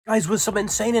Guys, with some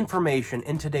insane information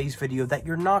in today's video that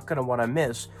you're not going to want to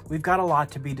miss, we've got a lot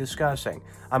to be discussing.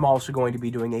 I'm also going to be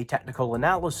doing a technical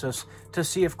analysis to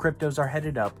see if cryptos are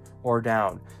headed up or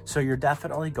down, so you're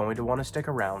definitely going to want to stick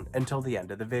around until the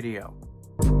end of the video.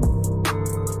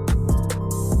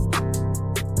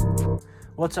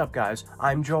 What's up guys,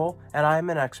 I'm Joel, and I'm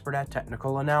an expert at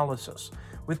technical analysis.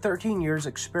 With 13 years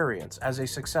experience as a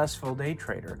successful day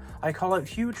trader, I call out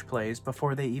huge plays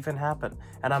before they even happen,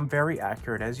 and I'm very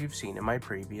accurate as you've seen in my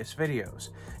previous videos.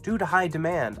 Due to high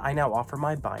demand, I now offer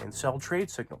my buy and sell trade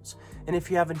signals, and if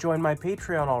you haven't joined my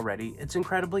Patreon already, it's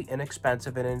incredibly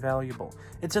inexpensive and invaluable.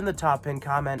 It's in the top pinned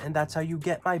comment, and that's how you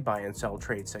get my buy and sell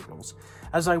trade signals.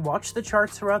 As I watch the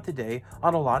charts throughout the day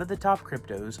on a lot of the top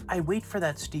cryptos, I wait for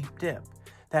that steep dip.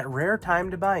 That rare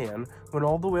time to buy in, when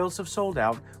all the whales have sold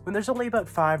out, when there's only about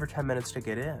 5 or 10 minutes to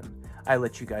get in. I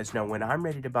let you guys know when I'm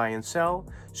ready to buy and sell,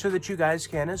 so that you guys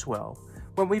can as well,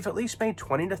 when we've at least made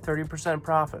 20 to 30%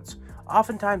 profits,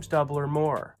 oftentimes double or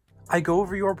more. I go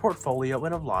over your portfolio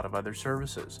and a lot of other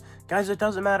services. Guys, it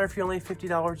doesn't matter if you only have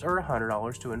 $50 or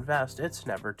 $100 to invest, it's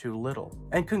never too little.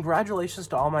 And congratulations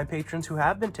to all my patrons who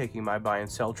have been taking my buy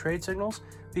and sell trade signals,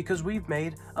 because we've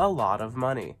made a lot of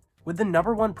money. With the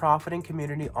 #1 profiting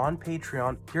community on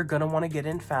Patreon, you're going to want to get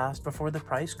in fast before the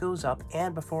price goes up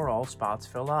and before all spots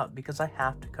fill up, because I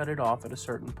have to cut it off at a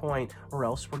certain point or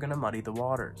else we're going to muddy the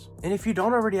waters. And if you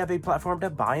don't already have a platform to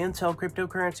buy and sell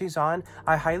cryptocurrencies on,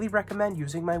 I highly recommend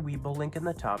using my Webull link in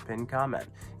the top pinned comment.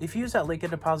 If you use that link and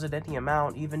deposit any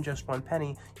amount, even just 1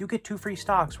 penny, you get 2 free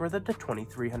stocks worth up to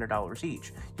 $2,300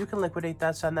 each. You can liquidate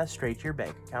that, send that straight to your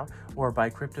bank account, or buy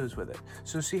cryptos with it.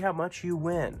 So see how much you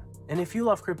win. And if you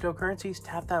love cryptocurrencies,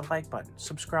 tap that like button,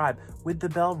 subscribe with the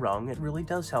bell rung. It really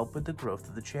does help with the growth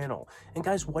of the channel. And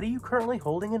guys, what are you currently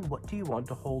holding and what do you want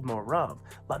to hold more of?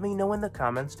 Let me know in the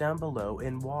comments down below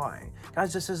and why.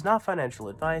 Guys, this is not financial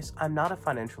advice. I'm not a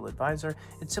financial advisor.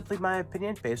 It's simply my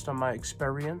opinion based on my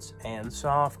experience and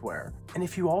software. And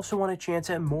if you also want a chance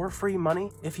at more free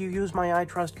money, if you use my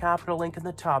iTrust Capital link in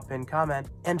the top pinned comment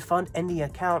and fund any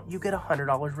account, you get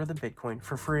 $100 worth of Bitcoin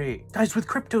for free. Guys, with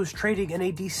cryptos trading in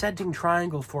a descending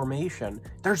triangle formation,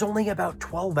 there's only about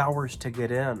 12 hours to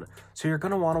get in. So you're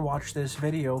going to want to watch this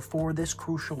video for this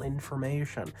crucial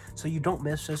information so you don't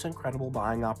miss this incredible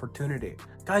buying opportunity.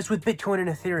 Guys, with Bitcoin and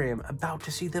Ethereum about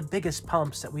to see the biggest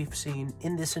pumps that we've seen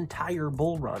in this entire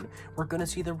bull run, we're going to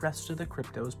see the rest of the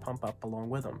cryptos pump up along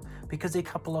with them, because they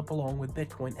couple up along with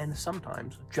Bitcoin and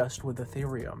sometimes just with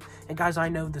Ethereum. And guys, I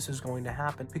know this is going to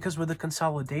happen because with the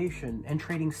consolidation and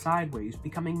trading sideways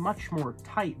becoming much more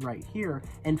tight right here,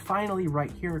 and finally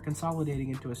right here consolidating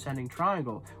into ascending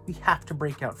triangle, we have to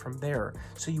break out from there.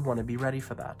 So you want to be ready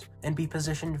for that and be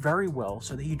positioned very well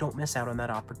so that you don't miss out on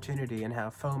that opportunity and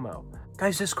have FOMO.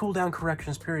 Guys, this cool down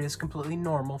corrections period is completely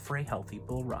normal for a healthy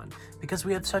bull run. Because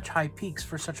we had such high peaks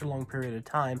for such a long period of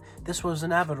time, this was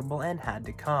inevitable and had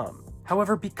to come.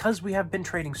 However, because we have been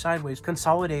trading sideways,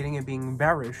 consolidating and being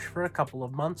bearish for a couple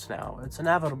of months now, it's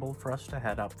inevitable for us to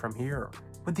head up from here.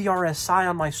 With the RSI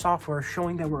on my software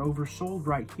showing that we're oversold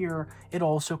right here, it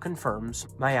also confirms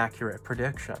my accurate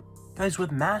prediction. Guys,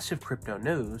 with massive crypto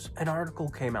news, an article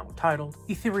came out titled,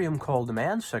 "Ethereum Call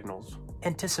Demand Signals,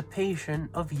 Anticipation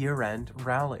of Year-End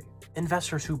Rally.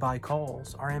 Investors who buy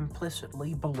calls are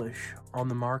implicitly bullish on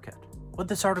the market." What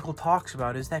this article talks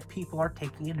about is that people are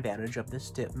taking advantage of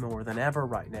this dip more than ever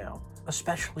right now,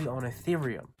 especially on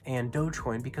Ethereum and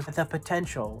Dogecoin, because the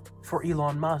potential for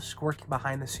Elon Musk working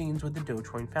behind the scenes with the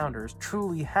Dogecoin founders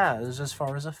truly has as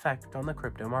far as effect on the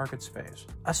crypto market space,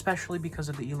 especially because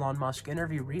of the Elon Musk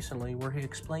interview recently where he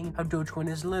explained how Dogecoin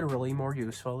is literally more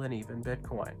useful than even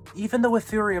Bitcoin. Even though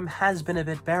Ethereum has been a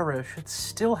bit bearish, it's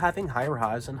still having higher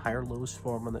highs and higher lows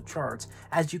form on the charts,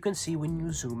 as you can see when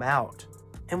you zoom out.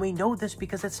 And we know this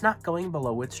because it's not going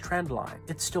below its trend line.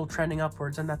 It's still trending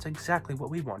upwards, and that's exactly what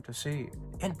we want to see.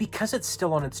 And because it's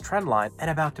still on its trend line and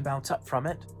about to bounce up from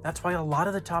it, that's why a lot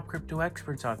of the top crypto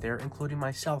experts out there, including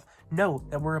myself, know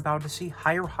that we're about to see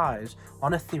higher highs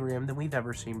on Ethereum than we've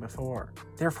ever seen before,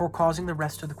 therefore causing the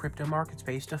rest of the crypto market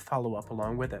space to follow up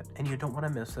along with it, and you don't want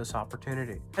to miss this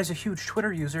opportunity. As a huge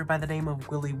Twitter user by the name of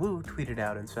Willy Woo tweeted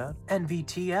out and said,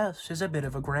 "NVTS is a bit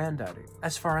of a granddaddy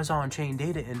as far as on-chain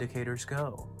data indicators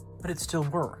go, but it still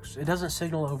works. It doesn't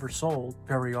signal oversold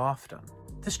very often."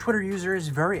 This Twitter user is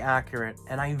very accurate,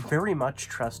 and I very much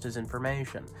trust his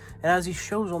information. And as he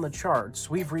shows on the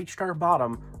charts, we've reached our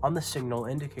bottom on the signal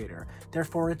indicator.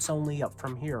 Therefore, it's only up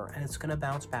from here, and it's going to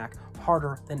bounce back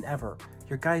harder than ever.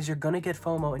 You're going to get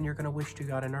FOMO, and you're going to wish you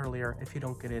got in earlier if you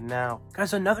don't get in now.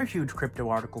 Guys, another huge crypto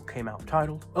article came out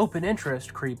titled, "Open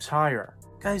Interest Creeps Higher.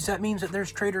 Guys, that means that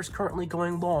there's traders currently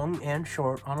going long and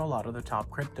short on a lot of the top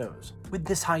cryptos. With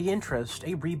this high interest,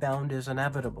 a rebound is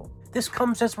inevitable. This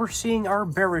comes as we're seeing our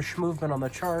bearish movement on the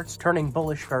charts turning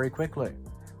bullish very quickly.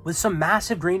 With some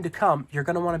massive green to come, you're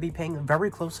going to want to be paying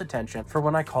very close attention for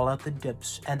when I call out the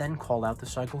dips and then call out the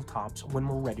cycle tops when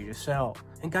we're ready to sell.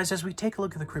 And guys, as we take a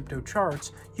look at the crypto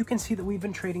charts, you can see that we've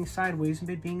been trading sideways and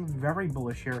been being very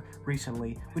bullish here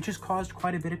recently, which has caused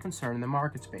quite a bit of concern in the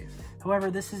market space.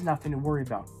 However, this is nothing to worry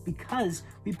about because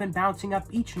we've been bouncing up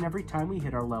each and every time we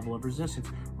hit our level of resistance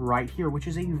right here, which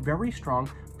is a very strong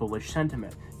bullish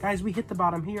sentiment. Guys, we hit the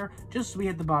bottom here, just as we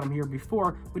hit the bottom here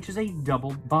before, which is a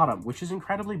double bottom, which is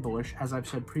incredibly bullish, as I've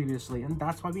said previously, and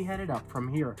that's why we headed up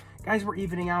from here. Guys, we're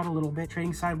evening out a little bit,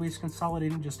 trading sideways,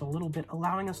 consolidating just a little bit,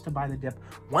 allowing us to buy the dip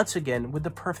once again with the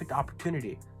perfect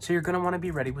opportunity. So you're going to want to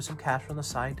be ready with some cash on the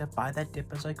side to buy that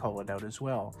dip as I call it out as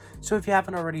well. So if you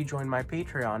haven't already joined my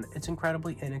Patreon, it's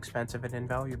incredibly inexpensive and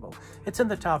invaluable. It's in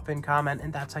the top pinned comment,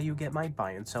 and that's how you get my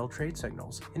buy and sell trade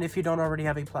signals. And if you don't already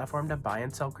have a platform to buy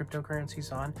and sell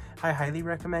cryptocurrencies on, I highly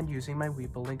recommend using my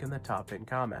Weeple link in the top pinned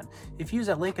comment. If you use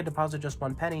that link and deposit just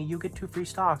 1 penny, you get 2 free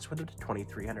stocks worth up to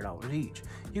 $2,300 each.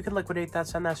 You can liquidate that,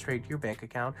 send that straight to your bank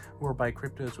account, or buy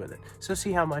cryptos with it. So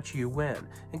see how much you win.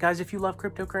 And guys, if you love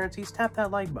cryptocurrencies, tap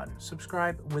that like button,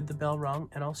 subscribe with the bell rung,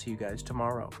 and I'll see you guys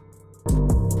tomorrow.